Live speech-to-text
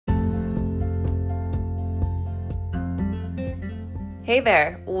Hey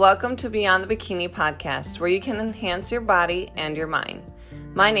there, welcome to Beyond the Bikini podcast, where you can enhance your body and your mind.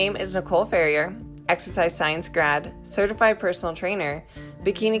 My name is Nicole Ferrier, exercise science grad, certified personal trainer,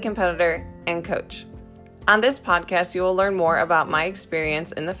 bikini competitor, and coach. On this podcast, you will learn more about my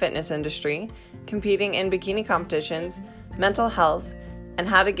experience in the fitness industry, competing in bikini competitions, mental health, and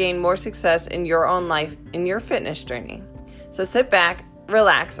how to gain more success in your own life in your fitness journey. So sit back,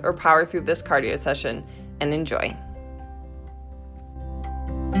 relax, or power through this cardio session and enjoy.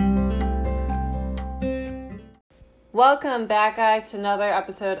 Welcome back, guys, to another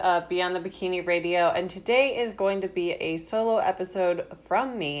episode of Beyond the Bikini Radio, and today is going to be a solo episode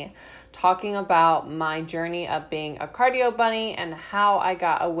from me talking about my journey of being a cardio bunny and how I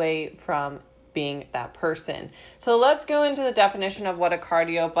got away from being that person. So let's go into the definition of what a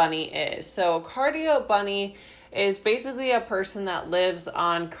cardio bunny is. So cardio bunny is basically a person that lives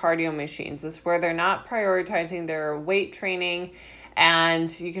on cardio machines. It's where they're not prioritizing their weight training,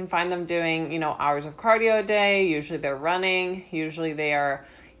 and you can find them doing, hours of cardio a day. Usually they're running. Usually they are,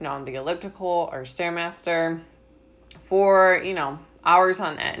 on the elliptical or Stairmaster for, hours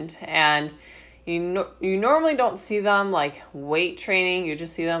on end. And you normally don't see them like weight training. You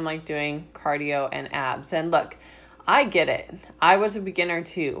just see them like doing cardio and abs. And look, I get it. I was a beginner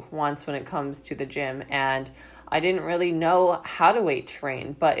too once when it comes to the gym, and I didn't really know how to weight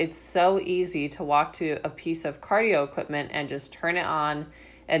train, but it's so easy to walk to a piece of cardio equipment and just turn it on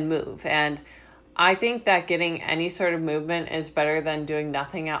and move. And I think that getting any sort of movement is better than doing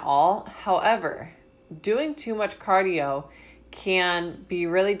nothing at all. However, doing too much cardio can be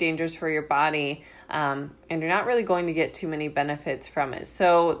really dangerous for your body, and you're not really going to get too many benefits from it.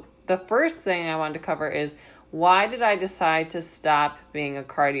 So the first thing I wanted to cover is, why did I decide to stop being a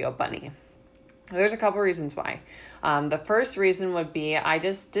cardio bunny? There's a couple reasons why. The first reason would be I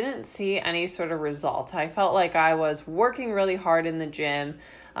just didn't see any sort of result. I felt like I was working really hard in the gym,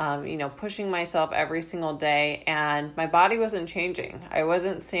 pushing myself every single day, and my body wasn't changing. I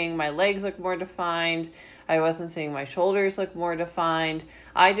wasn't seeing my legs look more defined. I wasn't seeing my shoulders look more defined.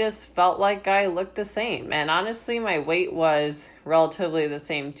 I just felt like I looked the same. And honestly, my weight was relatively the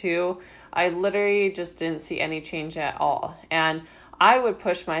same too. I literally just didn't see any change at all. And I would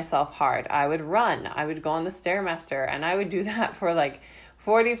push myself hard. I would run. I would go on the Stairmaster, and I would do that for like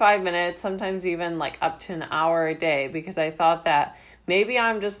 45 minutes, sometimes even like up to an hour a day, because I thought that maybe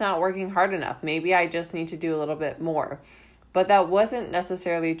I'm just not working hard enough. Maybe I just need to do a little bit more. But that wasn't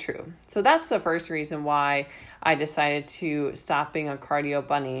necessarily true. So that's the first reason why I decided to stop being a cardio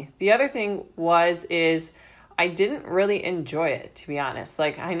bunny. The other thing is I didn't really enjoy it, to be honest.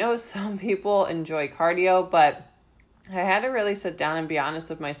 Like, I know some people enjoy cardio, but I had to really sit down and be honest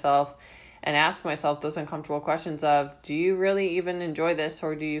with myself and ask myself those uncomfortable questions of, do you really even enjoy this,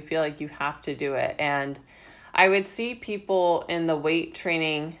 or do you feel like you have to do it? And I would see people in the weight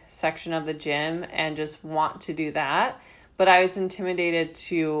training section of the gym and just want to do that, but I was intimidated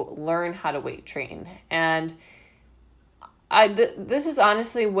to learn how to weight train. And this is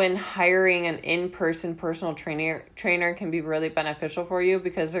honestly when hiring an in-person personal trainer can be really beneficial for you,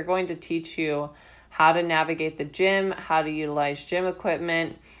 because they're going to teach you how to navigate the gym, how to utilize gym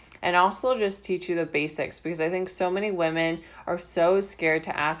equipment, and also just teach you the basics, because I think so many women are so scared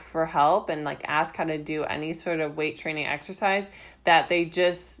to ask for help and ask how to do any sort of weight training exercise that they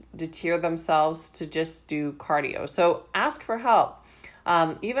just deter themselves to just do cardio. So ask for help.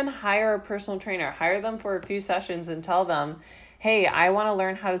 Even hire a personal trainer. Hire them for a few sessions and tell them, hey, I want to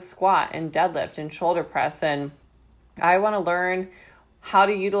learn how to squat and deadlift and shoulder press, and I want to learn how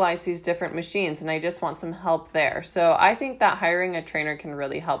to utilize these different machines, and I just want some help there. So I think that hiring a trainer can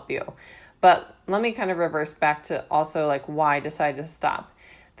really help you. But let me kind of reverse back to also why I decided to stop.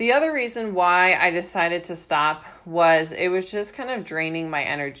 The other reason why I decided to stop was it was just kind of draining my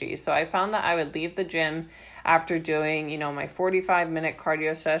energy. So I found that I would leave the gym after doing, my 45-minute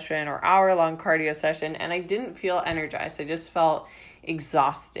cardio session or hour-long cardio session, and I didn't feel energized. I just felt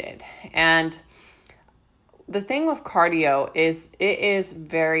exhausted. And the thing with cardio is it is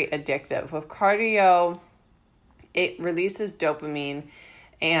very addictive. With cardio, it releases dopamine,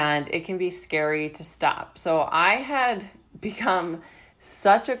 and it can be scary to stop. So I had become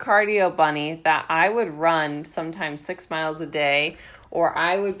such a cardio bunny that I would run sometimes 6 miles a day, or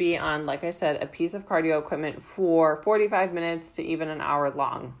I would be on, like I said, a piece of cardio equipment for 45 minutes to even an hour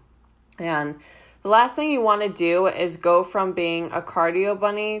long. And the last thing you want to do is go from being a cardio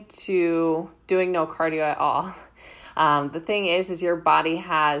bunny to doing no cardio at all. The thing is your body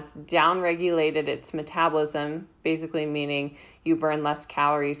has downregulated its metabolism, basically meaning you burn less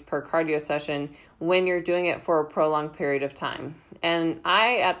calories per cardio session when you're doing it for a prolonged period of time. And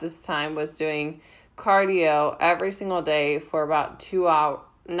I, at this time, was doing cardio every single day for about 2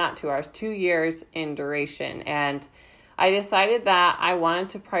 years in duration. And I decided that I wanted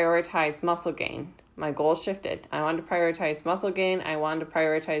to prioritize muscle gain. My goal shifted. I wanted to prioritize muscle gain. I wanted to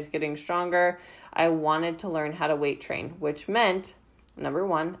prioritize getting stronger. I wanted to learn how to weight train, which meant, number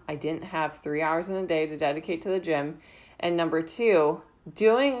one, I didn't have 3 hours in a day to dedicate to the gym. And number two,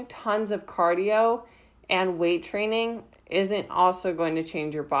 doing tons of cardio and weight training isn't also going to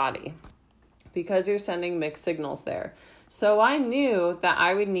change your body because you're sending mixed signals there. So I knew that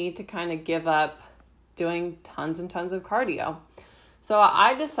I would need to kind of give up doing tons and tons of cardio. So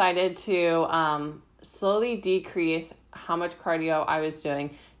I decided to slowly decrease how much cardio I was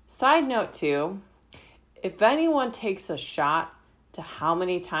doing. Side note too, if anyone takes a shot to how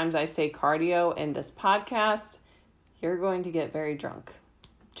many times I say cardio in this podcast, you're going to get very drunk.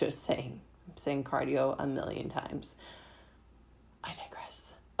 Just saying. I'm saying cardio a million times. I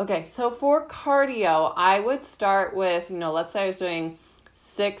digress. Okay, so for cardio, I would start with, let's say I was doing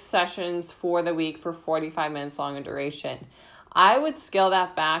 6 sessions for the week for 45 minutes long in duration. I would scale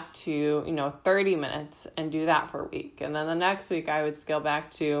that back to, 30 minutes and do that for a week. And then the next week I would scale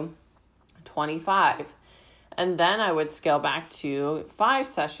back to 25. And then I would scale back to 5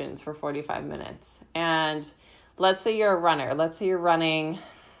 sessions for 45 minutes. And let's say you're a runner. Let's say you're running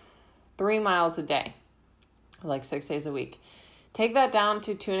 3 miles a day, like 6 days a week. Take that down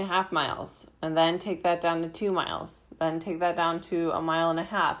to 2.5 miles, and then take that down to 2 miles, then take that down to 1.5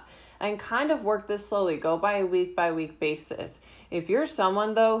 miles, and kind of work this slowly. Go by a week basis. If you're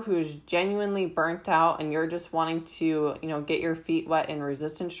someone though who's genuinely burnt out and you're just wanting to, get your feet wet in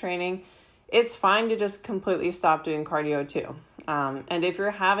resistance training, it's fine to just completely stop doing cardio too. And if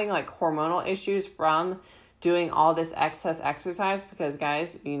you're having like hormonal issues from doing all this excess exercise, because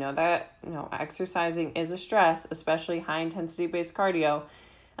guys, exercising is a stress, especially high intensity based cardio.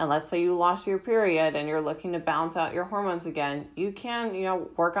 And let's say you lost your period and you're looking to balance out your hormones again, you can,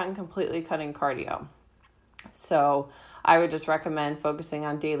 work on completely cutting cardio. So I would just recommend focusing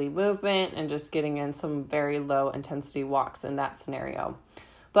on daily movement and just getting in some very low intensity walks in that scenario.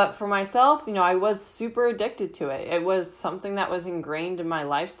 But for myself, I was super addicted to it. It was something that was ingrained in my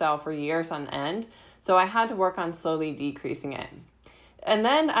lifestyle for years on end. So I had to work on slowly decreasing it. And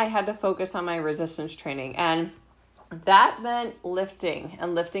then I had to focus on my resistance training. And that meant lifting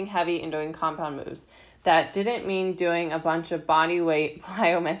and lifting heavy and doing compound moves. That didn't mean doing a bunch of body weight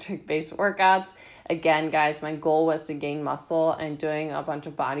plyometric based workouts. Again, guys, my goal was to gain muscle, and doing a bunch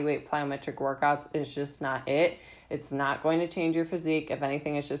of body weight plyometric workouts is just not it. It's not going to change your physique. If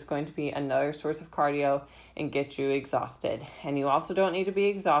anything, it's just going to be another source of cardio and get you exhausted. And you also don't need to be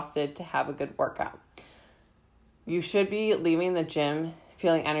exhausted to have a good workout. You should be leaving the gym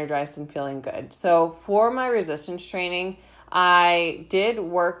feeling energized and feeling good. So for my resistance training, I did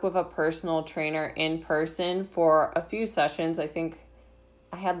work with a personal trainer in person for a few sessions. I think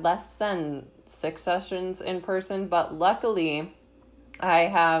I had less than 6 sessions in person, but luckily I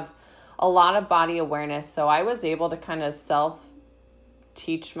have a lot of body awareness. So I was able to kind of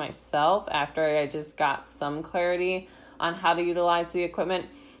self-teach myself after I just got some clarity on how to utilize the equipment.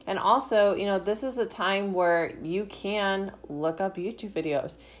 And also, this is a time where you can look up YouTube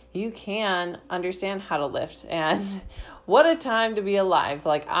videos. You can understand how to lift. And what a time to be alive.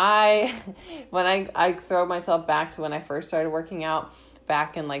 Like when I throw myself back to when I first started working out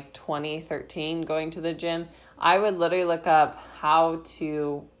back in like 2013, going to the gym, I would literally look up how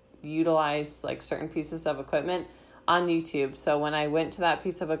to utilize like certain pieces of equipment on YouTube. So when I went to that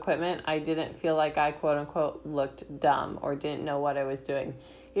piece of equipment, I didn't feel like I quote unquote looked dumb or didn't know what I was doing.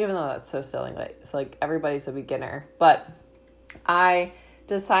 Even though that's so silly, it's like everybody's a beginner. But I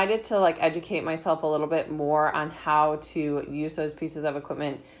decided to educate myself a little bit more on how to use those pieces of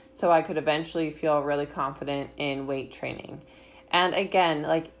equipment so I could eventually feel really confident in weight training. And again,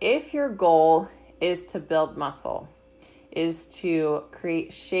 if your goal is to build muscle, is to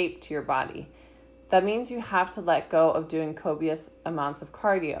create shape to your body, that means you have to let go of doing copious amounts of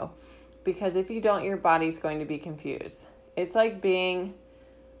cardio. Because if you don't, your body's going to be confused. It's like being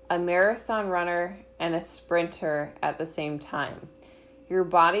a marathon runner and a sprinter at the same time. Your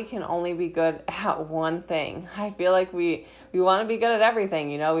body can only be good at one thing. I feel like we want to be good at everything,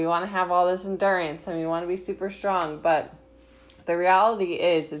 we want to have all this endurance and we want to be super strong, but the reality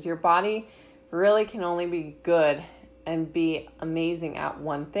is your body really can only be good and be amazing at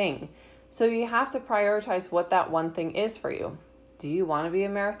one thing. So you have to prioritize what that one thing is for you. Do you want to be a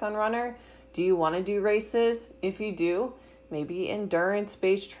marathon runner? Do you want to do races? If you do, maybe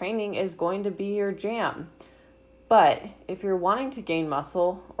endurance-based training is going to be your jam. But if you're wanting to gain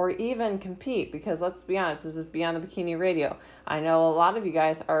muscle or even compete, because let's be honest, this is Beyond the Bikini Radio. I know a lot of you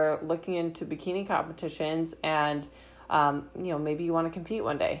guys are looking into bikini competitions and, maybe you want to compete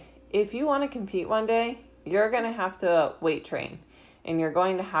one day. If you want to compete one day, you're going to have to weight train, and you're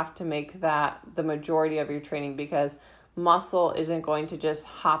going to have to make that the majority of your training, because muscle isn't going to just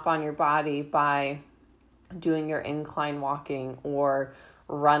hop on your body by doing your incline walking or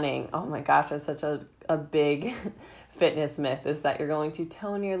running. Oh my gosh, that's such a big fitness myth, is that you're going to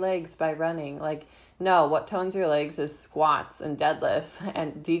tone your legs by running. Like, no, what tones your legs is squats and deadlifts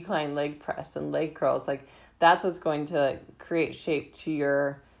and decline leg press and leg curls. Like, that's what's going to create shape to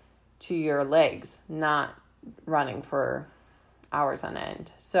your legs, not running for hours on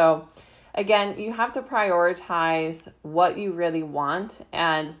end. So again, you have to prioritize what you really want.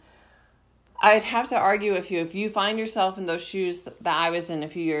 And I'd have to argue with you, if you find yourself in those shoes that I was in a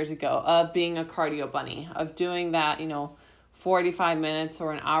few years ago, of being a cardio bunny, of doing that, 45 minutes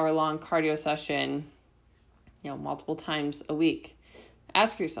or an hour-long cardio session, multiple times a week.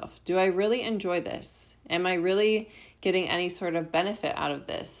 Ask yourself, do I really enjoy this? Am I really getting any sort of benefit out of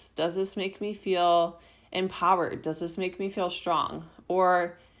this? Does this make me feel empowered? Does this make me feel strong?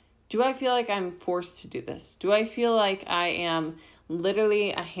 Or do I feel like I'm forced to do this? Do I feel like I am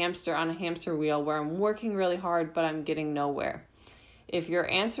literally a hamster on a hamster wheel where I'm working really hard, but I'm getting nowhere? If you're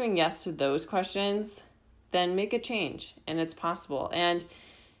answering yes to those questions, then make a change, and it's possible. And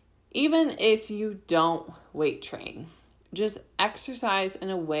even if you don't weight train, just exercise in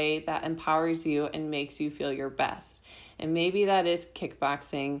a way that empowers you and makes you feel your best. And maybe that is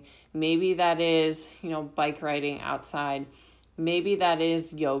kickboxing. Maybe that is, bike riding outside. Maybe that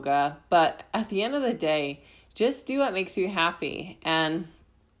is yoga. But at the end of the day, just do what makes you happy. And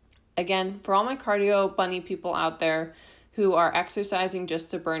again, for all my cardio bunny people out there who are exercising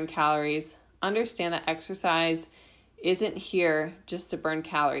just to burn calories, understand that exercise isn't here just to burn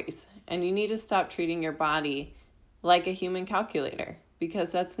calories. And you need to stop treating your body like a human calculator,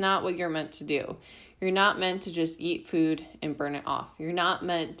 because that's not what you're meant to do. You're not meant to just eat food and burn it off. You're not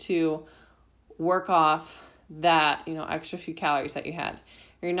meant to work off that, extra few calories that you had.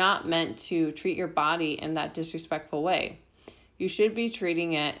 You're not meant to treat your body in that disrespectful way. You should be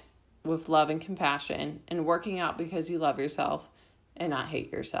treating it with love and compassion and working out because you love yourself and not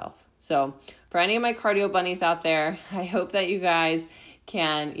hate yourself. So for any of my cardio bunnies out there, I hope that you guys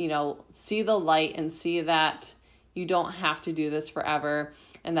can, see the light and see that you don't have to do this forever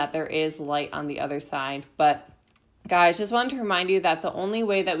and that there is light on the other side. But guys, just wanted to remind you that the only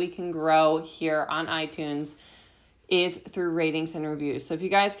way that we can grow here on iTunes is through ratings and reviews. So if you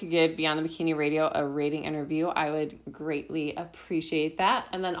guys could give Beyond the Bikini Radio a rating and review, I would greatly appreciate that.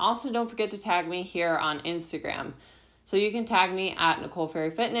 And then also don't forget to tag me here on Instagram. So you can tag me at Nicole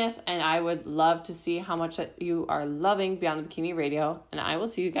Ferry Fitness, and I would love to see how much that you are loving Beyond the Bikini Radio. And I will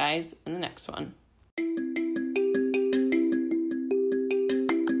see you guys in the next one.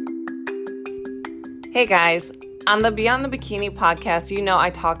 Hey guys, on the Beyond the Bikini podcast, I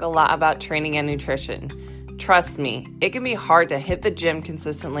talk a lot about training and nutrition. Trust me, it can be hard to hit the gym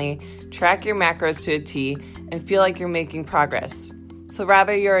consistently, track your macros to a T, and feel like you're making progress. So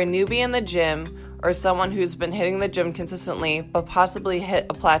whether you're a newbie in the gym or someone who's been hitting the gym consistently but possibly hit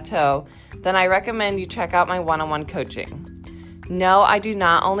a plateau, then I recommend you check out my one-on-one coaching. No, I do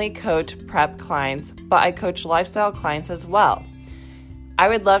not only coach prep clients, but I coach lifestyle clients as well. I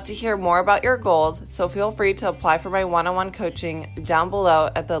would love to hear more about your goals, so feel free to apply for my one-on-one coaching down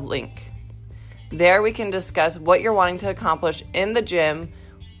below at the link. There we can discuss what you're wanting to accomplish in the gym,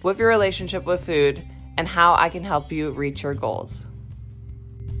 with your relationship with food, and how I can help you reach your goals.